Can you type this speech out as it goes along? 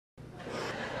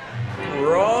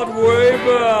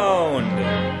Bound.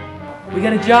 We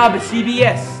got a job at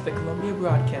CBS, the Columbia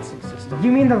Broadcasting System.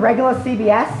 You mean the regular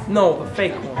CBS? No, the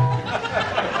fake one.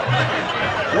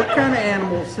 What kind of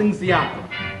animal sings the opera?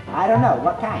 I don't know.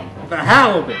 What kind? The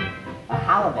halibut. A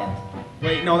halibut.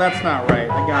 Wait, no, that's not right.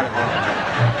 I got it wrong.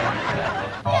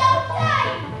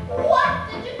 What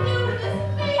did you do to this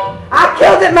meat? I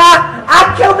killed it, Ma!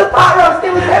 I killed the pot roast!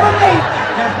 It was him and me!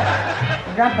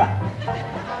 Grandpa,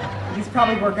 he's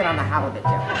probably working on the halibut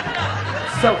joke.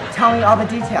 So, tell me all the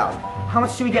details. How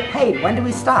much do we get paid? When do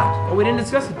we start? Well, we didn't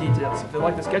discuss the details. If they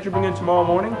like the sketch you're bringing in tomorrow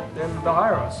morning, then they'll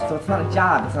hire us. So it's not a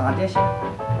job, it's an audition.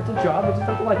 It's a job, we just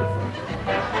have to like it first.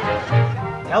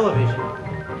 Television.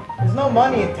 There's no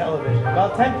money in television.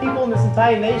 About 10 people in this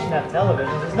entire nation have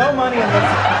television. There's no money in this.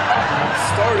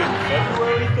 Starting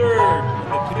February 3rd in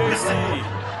the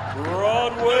PAC,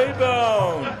 Broadway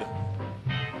Bound.